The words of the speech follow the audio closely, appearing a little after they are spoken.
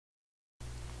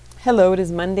Hello, it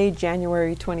is Monday,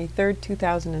 January 23rd,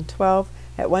 2012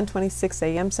 at 1:26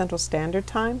 a.m. Central Standard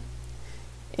Time.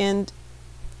 And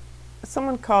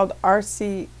someone called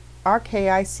RKICF8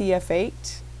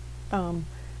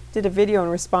 did a video in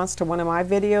response to one of my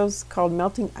videos called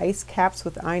Melting Ice Caps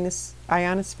with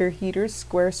Ionosphere Heaters,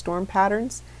 Square Storm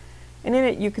Patterns. And in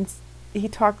it he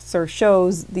talks or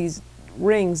shows these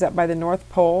rings up by the North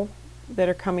Pole that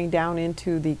are coming down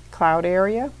into the cloud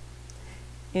area.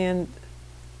 And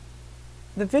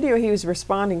the video he was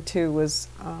responding to was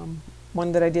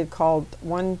one that I did called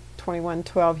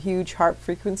 12112 Huge HAARP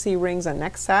Frequency Rings on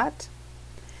NexSat.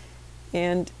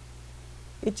 And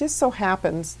it just so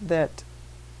happens that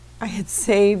I had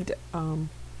saved some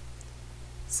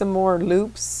more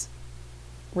loops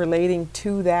relating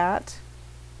to that.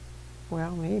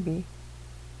 Well, maybe.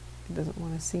 It doesn't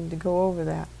want to seem to go over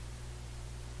that.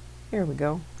 Here we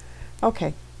go.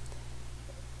 Okay.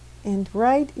 And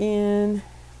right in,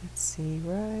 let's see,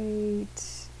 right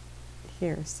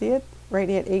here. See it? Right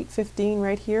at 8:15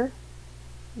 right here,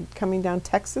 coming down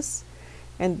Texas.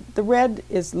 And the red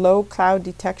is low cloud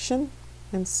detection.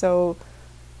 And so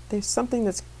there's something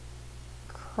that's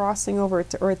crossing over,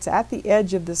 or it's at the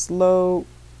edge of this low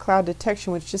cloud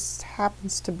detection, which just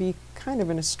happens to be kind of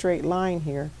in a straight line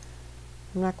here.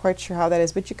 I'm not quite sure how that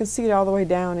is, but you can see it all the way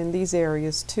down in these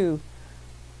areas too.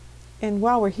 And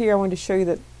while we're here, I wanted to show you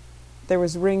that there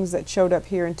was rings that showed up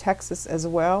here in Texas as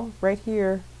well. Right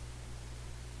here,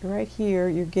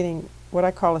 you're getting what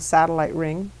I call a satellite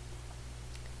ring.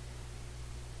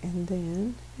 And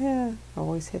then, I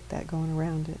always hit that going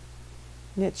around it.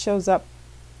 And it shows up,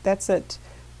 that's at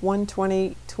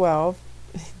 1:20:12,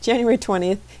 January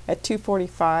 20th at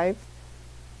 2:45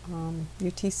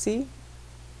 UTC.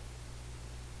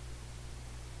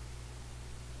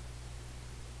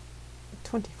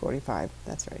 .2045,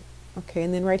 that's right. Okay,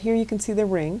 and then right here you can see the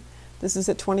ring. This is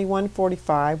at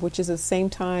 21:45, which is the same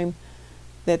time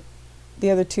that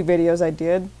the other two videos I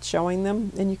did showing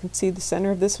them. And you can see the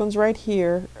center of this one's right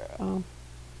here.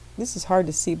 This is hard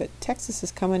to see, but Texas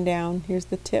is coming down. Here's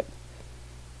the tip,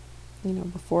 you know,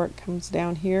 before it comes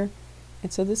down here.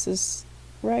 And so this is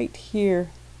right here.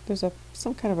 There's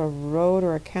some kind of a road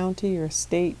or a county or a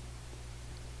state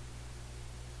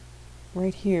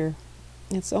right here.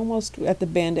 It's almost at the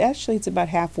bend. Actually, it's about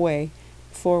halfway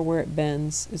before where it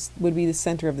bends. Would be the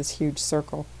center of this huge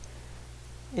circle.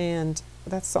 And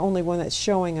that's the only one that's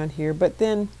showing on here. But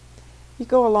then you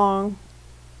go along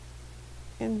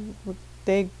and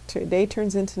day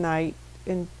turns into night,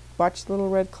 and watch the little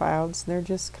red clouds. They're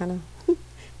just kind of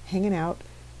hanging out.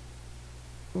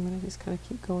 I'm going to just kind of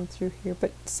keep going through here.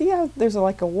 But see how there's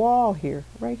like a wall here,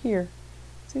 right here.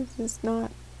 See, it's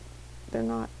not, they're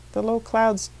not, the low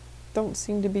clouds don't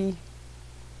seem to be,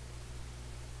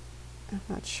 I'm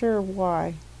not sure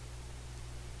why.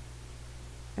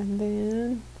 And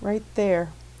then right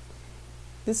there,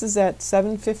 this is at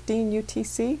 7:15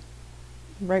 UTC.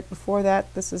 Right before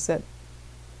that, this is at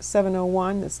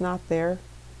 7:01. It's not there.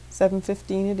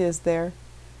 7:15 it is there.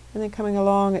 And then coming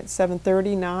along at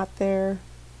 7:30, not there.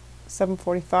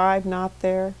 7:45, not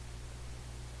there.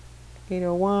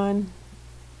 8:01,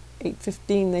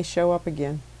 8:15 they show up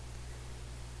again.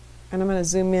 And I'm going to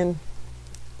zoom in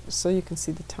so you can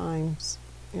see the times.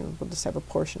 You know, we'll just have a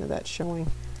portion of that showing.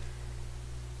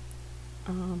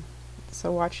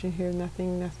 So watching here,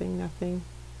 nothing, nothing, nothing.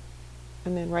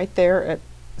 And then right there at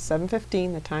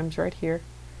 7:15, the time's right here.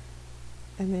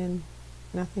 And then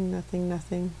nothing, nothing,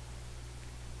 nothing.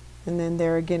 And then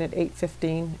there again at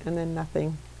 8:15, and then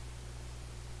nothing.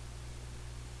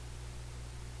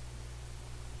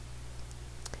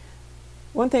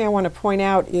 One thing I want to point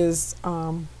out is,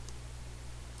 I'm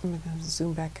going to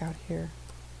zoom back out here,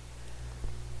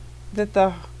 that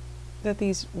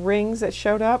these rings that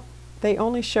showed up, they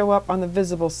only show up on the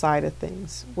visible side of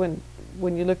things. When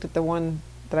you looked at the one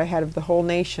that I had of the whole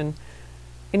nation,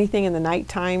 anything in the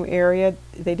nighttime area,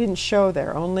 they didn't show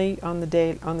there, only on the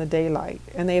daylight.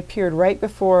 And they appeared right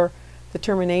before the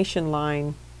termination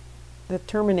line, the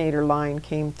terminator line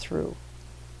came through.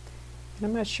 And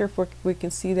I'm not sure if we can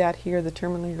see that here, the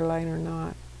terminator line, or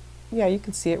not. Yeah, you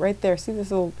can see it right there. See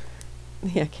this little,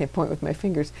 yeah, I can't point with my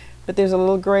fingers, but there's a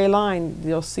little gray line.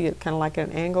 You'll see it kind of like at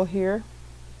an angle here.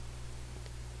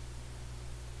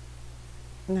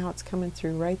 Now it's coming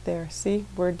through right there. See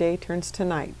where day turns to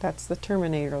night? That's the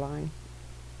terminator line.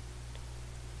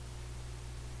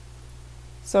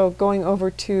 So going over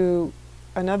to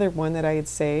another one that I had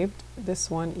saved.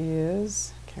 This one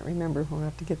is, I can't remember, we'll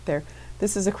have to get there.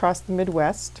 This is across the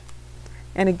Midwest.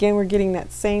 And again, we're getting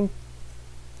that same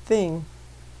thing.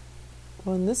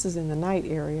 Well, and this is in the night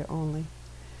area only.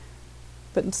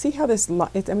 But see how this,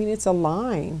 I mean, it's a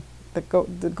line. that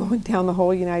going down the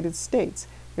whole United States.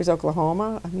 There's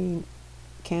Oklahoma,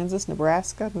 Kansas,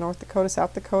 Nebraska, North Dakota,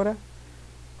 South Dakota.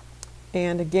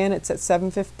 And again, it's at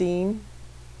 7:15.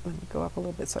 Let me go up a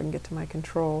little bit so I can get to my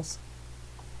controls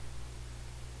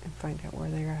and find out where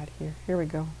they're at here. Here we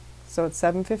go. So it's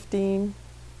 7:15.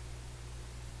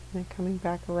 And coming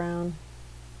back around.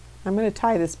 I'm going to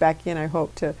tie this back in, I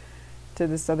hope, to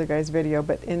this other guy's video.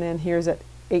 And then here's at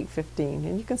 8:15,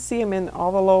 and you can see them in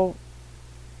all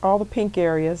the pink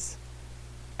areas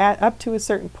up to a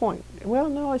certain point. Well,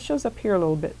 no, it shows up here a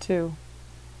little bit too.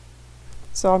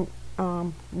 So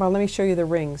well, let me show you the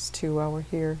rings too while we're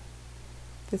here.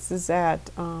 This is at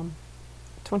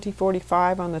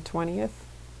 2045 on the 20th. And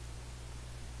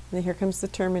then here comes the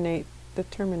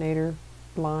terminator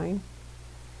line.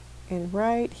 And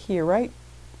right here,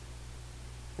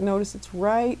 notice it's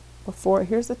right before,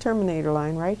 here's the terminator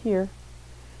line right here.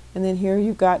 And then here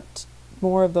you've got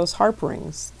more of those HAARP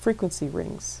rings, frequency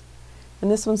rings.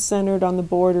 And this one's centered on the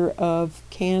border of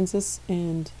Kansas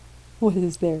and, what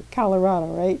is there? Colorado,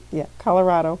 right? Yeah,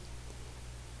 Colorado.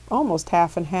 Almost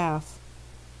half and half.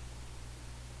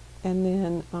 And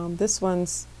then this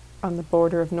one's on the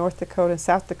border of North Dakota,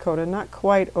 South Dakota, not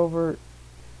quite over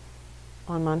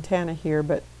on Montana here,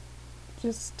 but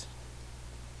just,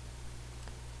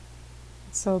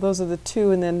 so those are the two,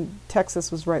 and then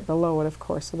Texas was right below it, of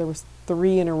course. So there was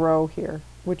 3 in a row here,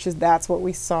 that's what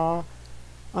we saw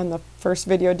on the first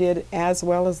video I did, as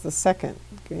well as the second,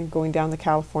 going down the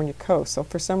California coast. So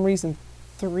for some reason,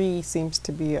 3 seems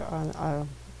to be a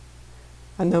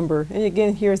number. And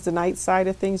again, here's the night side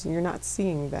of things, and you're not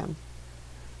seeing them.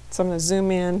 So I'm going to zoom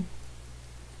in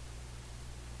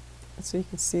so you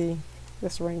can see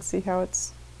this ring. See how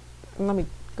it's, and let me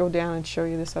go down and show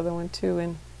you this other one too.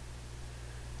 And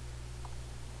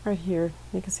right here,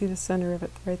 you can see the center of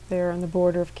it right there on the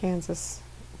border of Kansas,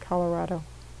 Colorado.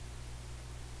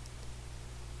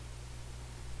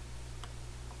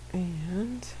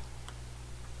 And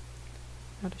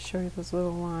how to show you those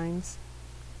little lines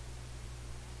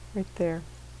right there.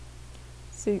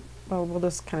 See, well, we'll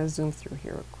just kind of zoom through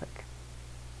here real quick.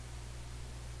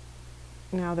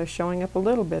 Now they're showing up a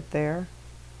little bit there.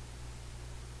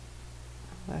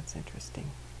 Oh, that's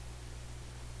interesting.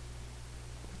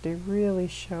 They really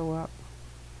show up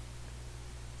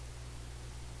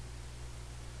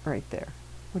right there,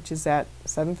 which is at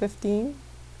 7:15,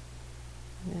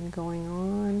 and then going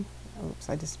on. Oops,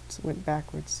 I just went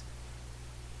backwards.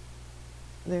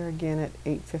 There again at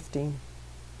 8:15.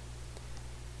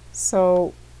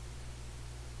 So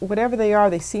whatever they are,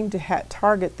 they seem to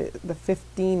target the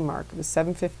 15 mark, the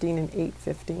 7:15 and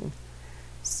 8:15.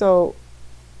 So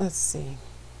let's see.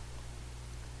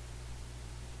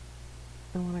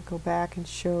 I want to go back and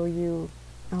show you.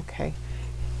 Okay,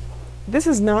 this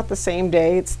is not the same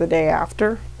day, it's the day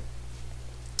after,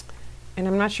 and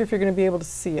I'm not sure if you're going to be able to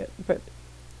see it,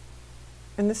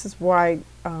 and this is why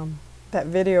that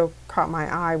video caught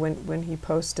my eye when he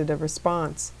posted a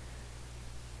response,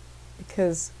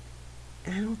 because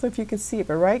I don't know if you can see it,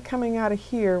 but right coming out of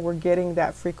here we're getting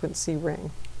that frequency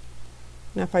ring.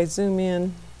 Now if I zoom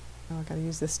in, oh, I got to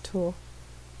use this tool.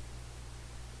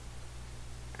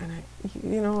 And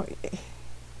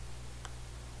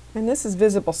and this is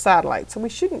visible satellite, so we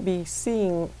shouldn't be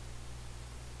seeing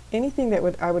anything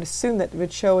that I would assume that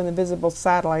would show in the visible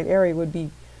satellite area would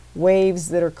be waves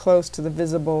that are close to the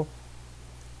visible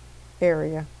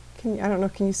area. I don't know,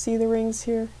 can you see the rings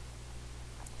here?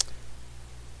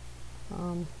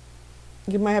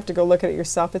 You might have to go look at it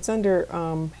yourself. It's under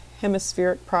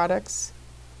hemispheric products.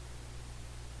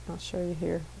 I'll show you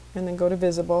here. And then go to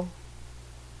visible.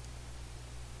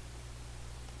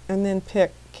 And then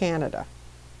pick Canada,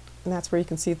 and that's where you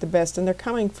can see it the best. And they're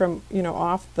coming from,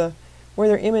 off where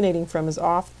they're emanating from is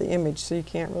off the image, so you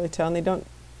can't really tell. And they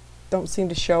don't seem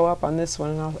to show up on this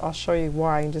one, and I'll show you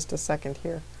why in just a second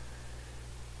here.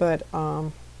 But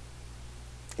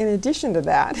in addition to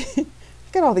that,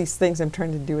 I've got all these things I'm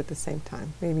trying to do at the same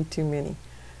time, maybe too many.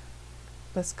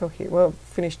 Let's go here. We'll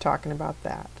finish talking about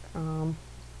that.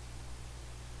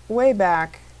 Way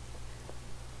back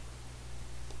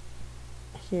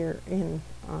here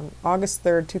on August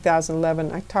 3rd,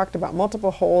 2011, I talked about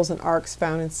multiple holes and arcs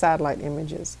found in satellite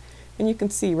images. And you can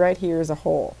see right here is a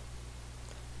hole.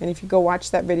 And if you go watch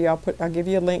that video, I'll give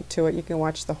you a link to it. You can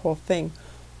watch the whole thing.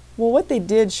 Well, what they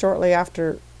did shortly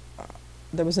after,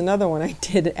 there was another one I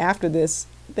did after this,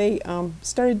 they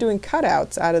started doing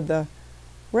cutouts out of the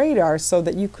radar so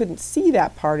that you couldn't see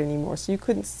that part anymore. So you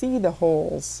couldn't see the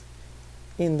holes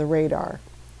in the radar.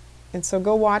 And so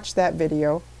go watch that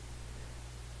video.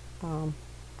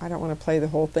 I don't want to play the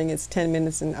whole thing. It's 10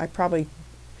 minutes, and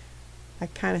I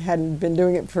kind of hadn't been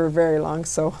doing it for very long,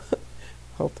 so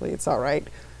hopefully it's all right.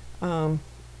 And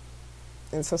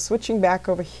so switching back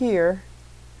over here,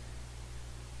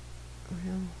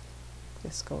 well,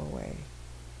 just go away.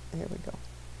 There we go.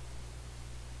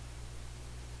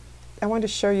 I want to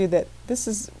show you that this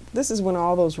is when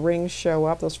all those rings show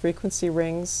up, those frequency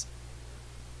rings,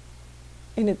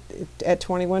 and at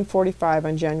 21:45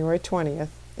 on January 20th.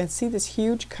 And see this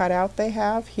huge cutout they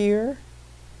have here,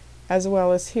 as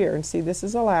well as here. And see, this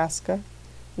is Alaska, and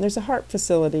there's a HAARP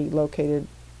facility located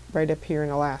right up here in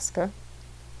Alaska,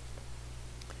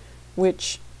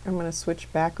 which I'm going to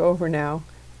switch back over now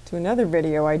to another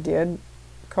video I did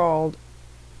called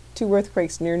 2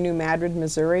 Earthquakes Near New Madrid,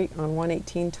 Missouri on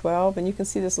 1/18/12, and you can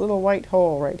see this little white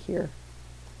hole right here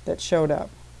that showed up.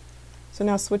 So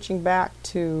now switching back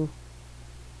to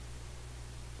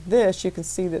this, you can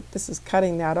see that this is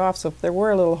cutting that off, so if there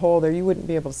were a little hole there, you wouldn't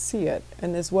be able to see it.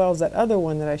 And as well as that other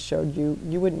one that I showed you,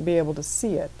 you wouldn't be able to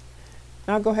see it.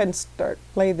 Now I'll go ahead and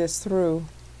play this through.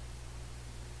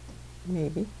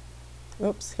 Maybe.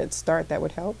 Oops, hit start, that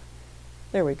would help.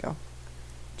 There we go.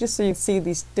 Just so you can see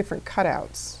these different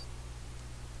cutouts.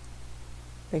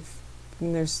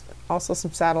 And there's also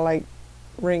some satellite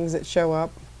rings that show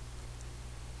up,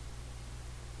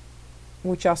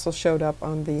 which also showed up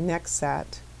on the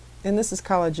NexSat. And this is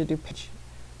College of DuPage,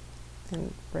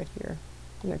 and right here,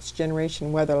 Next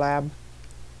Generation Weather Lab.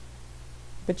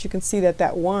 But you can see that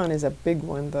that one is a big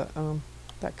one.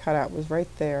 That cutout was right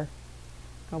there.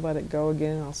 I'll let it go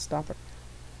again. I'll stop it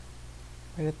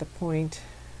right at the point.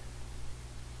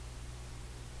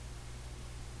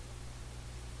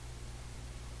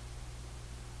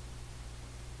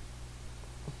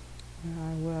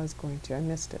 I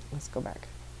missed it. Let's go back.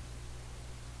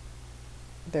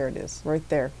 There it is, right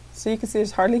there. So you can see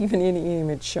there's hardly even any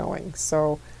image showing.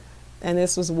 So, and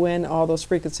this was when all those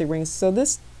frequency rings. So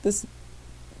this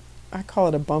I call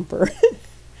it a bumper.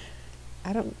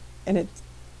 And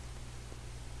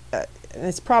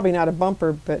it's probably not a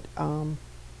bumper, but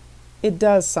it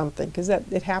does something, because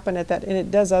it happened at that, and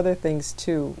it does other things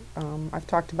too. I've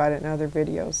talked about it in other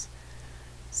videos.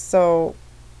 So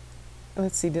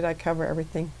let's see, did I cover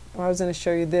everything? Well, I was going to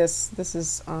show you this. This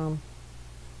is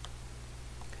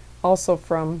also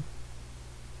from,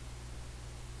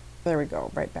 there we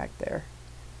go, right back there.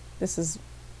 This is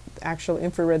the actual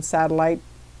infrared satellite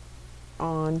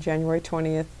on January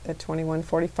 20th at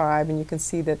 21:45, and you can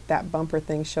see that that bumper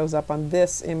thing shows up on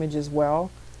this image as well.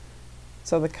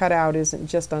 So the cutout isn't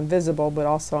just on visible, but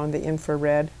also on the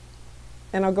infrared.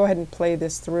 And I'll go ahead and play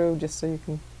this through just so you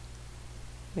can,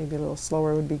 maybe a little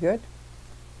slower would be good.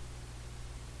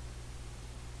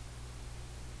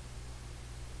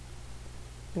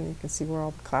 And you can see where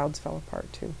all the clouds fell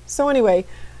apart too. So anyway,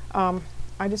 I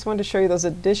just wanted to show you those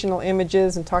additional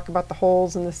images and talk about the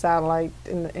holes in the satellite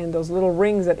and those little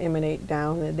rings that emanate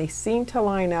down. And they seem to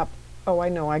line up. Oh, I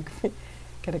know, I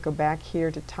gotta go back here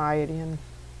to tie it in.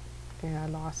 Yeah, I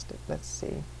lost it. Let's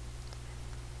see.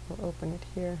 We'll open it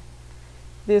here.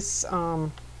 This,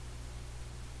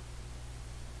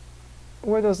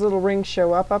 where those little rings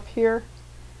show up here,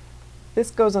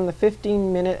 this goes on the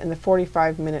 15-minute and the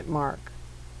 45-minute mark.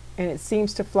 And it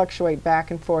seems to fluctuate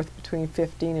back and forth between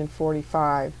 15 and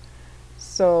 45.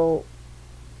 So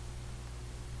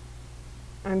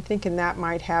I'm thinking that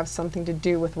might have something to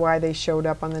do with why they showed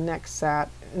up on the NexSat.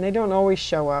 And they don't always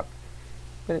show up,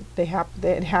 but it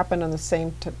happened on the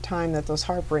same time that those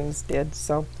HAARP rings did.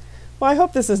 So, well, I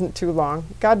hope this isn't too long.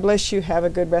 God bless you. Have a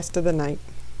good rest of the night.